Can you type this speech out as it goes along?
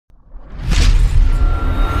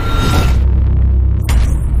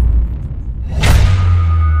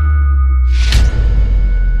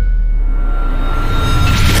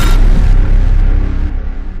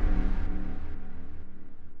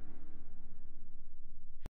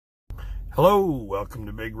Hello, welcome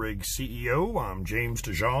to Big Rig CEO. I'm James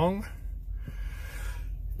DeJong.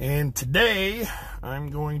 And today I'm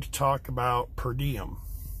going to talk about per diem.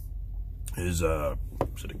 Is it a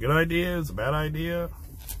good idea? Is it a bad idea?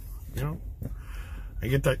 You know, I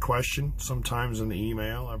get that question sometimes in the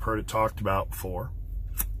email. I've heard it talked about before.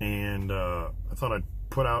 And I thought I'd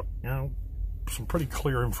put out, some pretty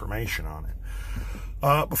clear information on it.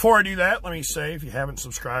 Before I do that, let me say, if you haven't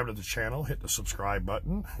subscribed to the channel, hit the subscribe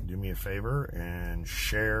button. Do me a favor and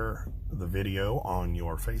share the video on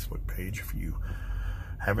your Facebook page if you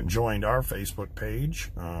haven't joined our Facebook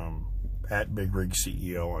page, at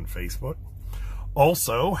bigrigceo on Facebook.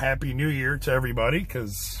 Also, Happy New Year to everybody,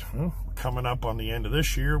 because we're coming up on the end of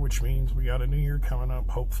this year, which means we got a new year coming up.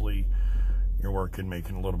 Hopefully, you're working,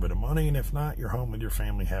 making a little bit of money, and if not, you're home with your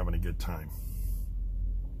family having a good time.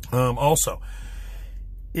 Also,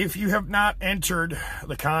 if you have not entered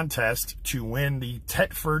the contest to win the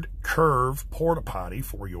Tetford Curve Porta Potty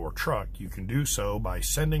for your truck, you can do so by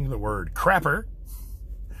sending the word crapper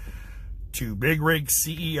to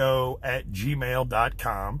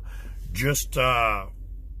bigrigceo@gmail.com. Just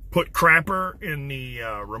put crapper in the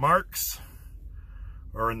remarks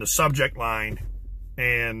or in the subject line,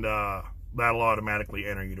 and that'll automatically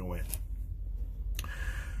enter you to win.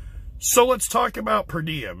 So let's talk about per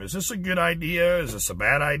diem. Is this a good idea? Is this a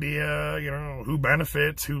bad idea? Who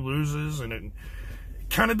benefits, who loses? And it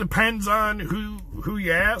kind of depends on who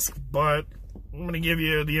you ask, but I'm going to give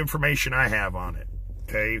you the information I have on it.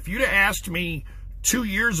 Okay, if you'd have asked me 2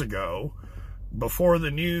 years ago, before the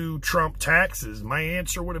new Trump taxes, my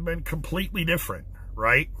answer would have been completely different,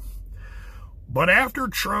 right? But after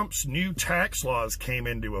Trump's new tax laws came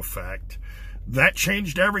into effect, that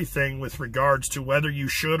changed everything with regards to whether you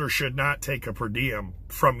should or should not take a per diem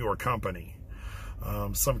from your company.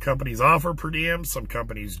 Some companies offer per diem, some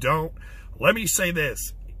companies don't. Let me say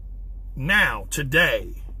this. Now,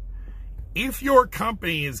 today, if your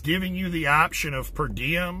company is giving you the option of per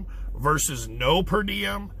diem versus no per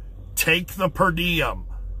diem, take the per diem.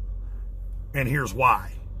 And here's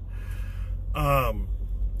why.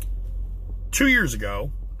 2 years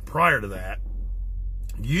ago, prior to that,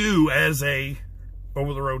 you, as a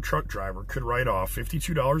over-the-road truck driver, could write off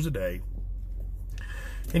 $52 a day.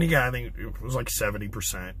 And you got, I think it was like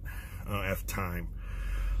 70% at the time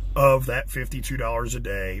of that $52 a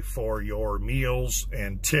day for your meals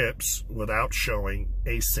and tips without showing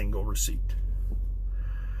a single receipt.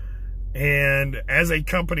 And as a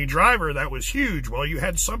company driver, that was huge. Well, you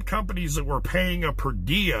had some companies that were paying a per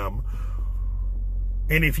diem,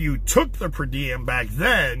 and if you took the per diem back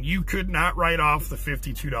then, you could not write off the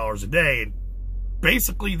 $52 a day. And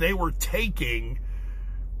basically, they were taking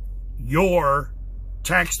your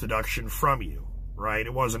tax deduction from you, right?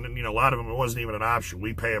 It wasn't, a lot of them, it wasn't even an option.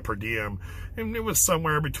 We pay a per diem, and it was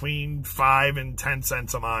somewhere between 5 and 10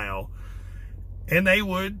 cents a mile. And they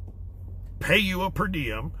would pay you a per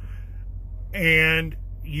diem, and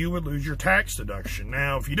you would lose your tax deduction.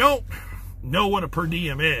 Now, if you don't know what a per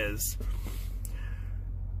diem is,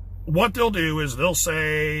 what they'll do is they'll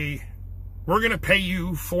say, we're going to pay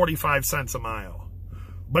you 45 cents a mile,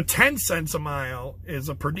 but 10 cents a mile is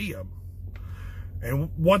a per diem.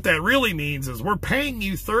 And what that really means is we're paying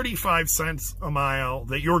you 35 cents a mile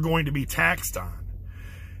that you're going to be taxed on.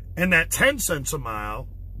 And that 10 cents a mile,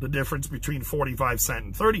 the difference between 45 cent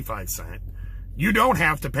and 35 cent, you don't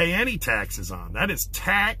have to pay any taxes on. That is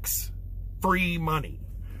tax-free money.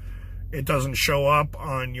 It doesn't show up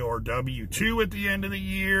on your W-2 at the end of the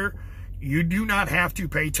year. You do not have to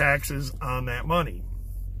pay taxes on that money.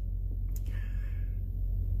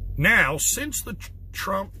 Now, since the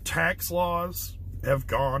Trump tax laws have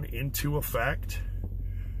gone into effect,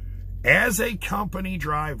 as a company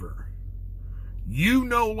driver, you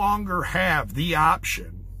no longer have the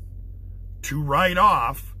option to write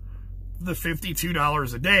off the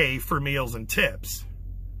 $52 a day for meals and tips.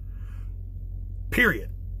 Period.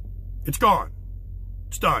 It's gone.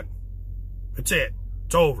 It's done. That's it.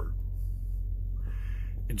 It's over.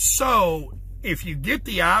 And so, if you get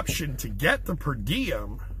the option to get the per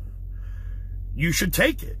diem, you should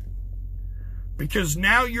take it. Because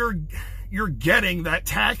now you're getting that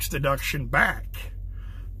tax deduction back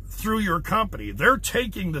through your company. They're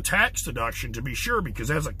taking the tax deduction, to be sure, because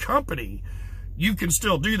as a company, you can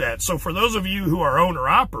still do that. So for those of you who are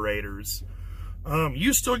owner-operators,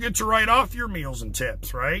 you still get to write off your meals and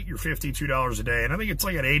tips, right? Your $52 a day. And I think it's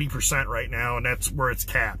like at 80% right now, and that's where it's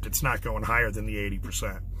capped. It's not going higher than the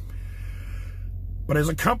 80%. But as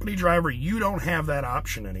a company driver, you don't have that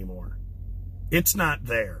option anymore. It's not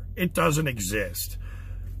there. It doesn't exist.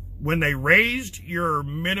 When they raised your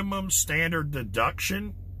minimum standard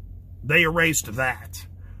deduction, they erased that.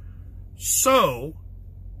 So,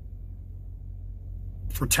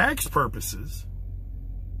 for tax purposes,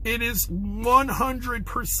 it is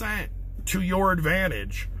 100% to your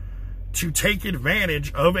advantage to take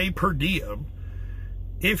advantage of a per diem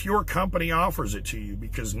if your company offers it to you,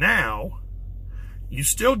 because now you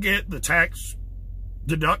still get the tax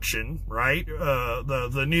deduction, right?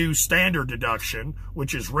 The new standard deduction,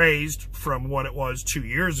 which is raised from what it was 2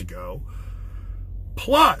 years ago.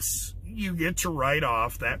 Plus, you get to write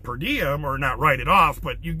off that per diem, or not write it off,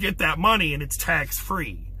 but you get that money and it's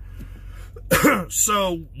tax-free.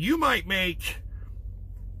 So you might make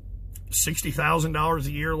 $60,000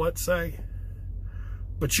 a year, let's say,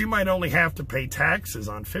 but you might only have to pay taxes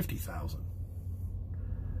on $50,000.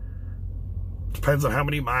 Depends on how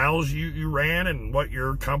many miles you ran and what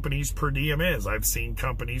your company's per diem is. I've seen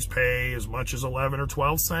companies pay as much as 11 or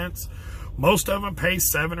 12 cents. Most of them pay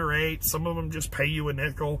 7 or 8. Some of them just pay you a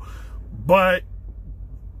nickel. But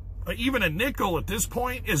even a nickel at this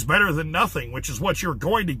point is better than nothing, which is what you're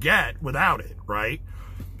going to get without it, right?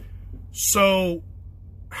 So,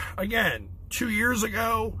 again, 2 years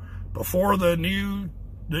ago, before the new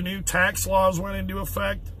tax laws went into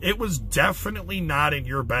effect, it was definitely not in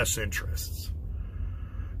your best interests.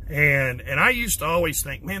 And I used to always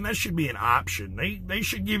think, man, that should be an option. They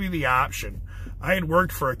should give you the option. I had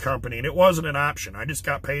worked for a company, and it wasn't an option. I just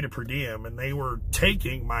got paid a per diem, and they were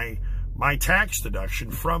taking my tax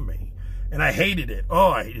deduction from me. And I hated it.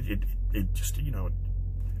 Oh, it just, it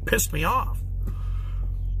pissed me off.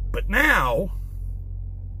 But now,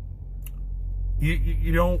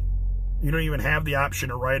 you don't even have the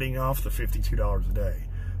option of writing off the $52 a day.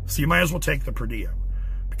 So you might as well take the per diem,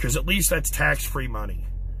 because at least that's tax-free money,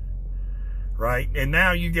 right? And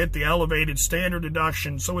now you get the elevated standard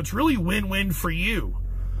deduction, so it's really win-win for you.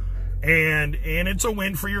 And it's a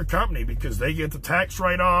win for your company, because they get the tax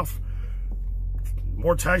write-off.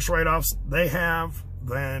 More tax write-offs they have,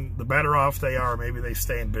 then the better off they are. Maybe they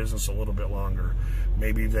stay in business a little bit longer.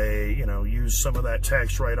 Maybe they, use some of that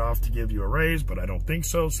tax write-off to give you a raise, but I don't think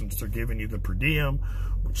so, since they're giving you the per diem,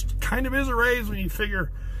 which kind of is a raise when you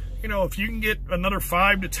figure, if you can get another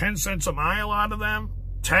 5 to 10 cents a mile out of them,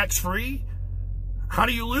 tax-free, how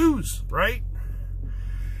do you lose, right?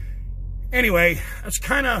 Anyway, that's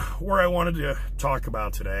kind of where I wanted to talk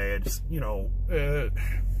about today. It's,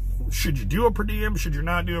 should you do a per diem? Should you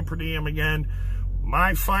not do a per diem? Again,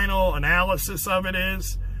 my final analysis of it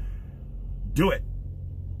is, do it.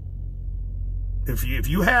 If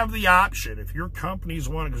you have the option, if your company's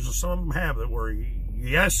one, because some of them have that where,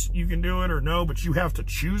 yes, you can do it, or no, but you have to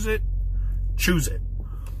choose it, choose it.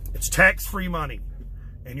 It's tax-free money.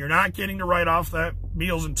 And you're not getting to write off that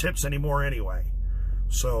meals and tips anymore anyway.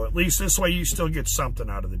 So at least this way you still get something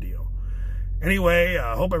out of the deal. Anyway,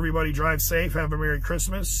 I hope everybody drives safe. Have a Merry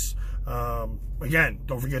Christmas. Again,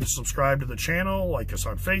 don't forget to subscribe to the channel. Like us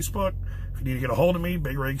on Facebook. If you need to get a hold of me,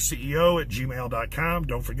 bigrigceo@gmail.com.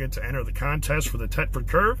 Don't forget to enter the contest for the Tetford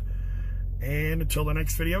Curve. And until the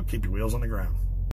next video, keep your wheels on the ground.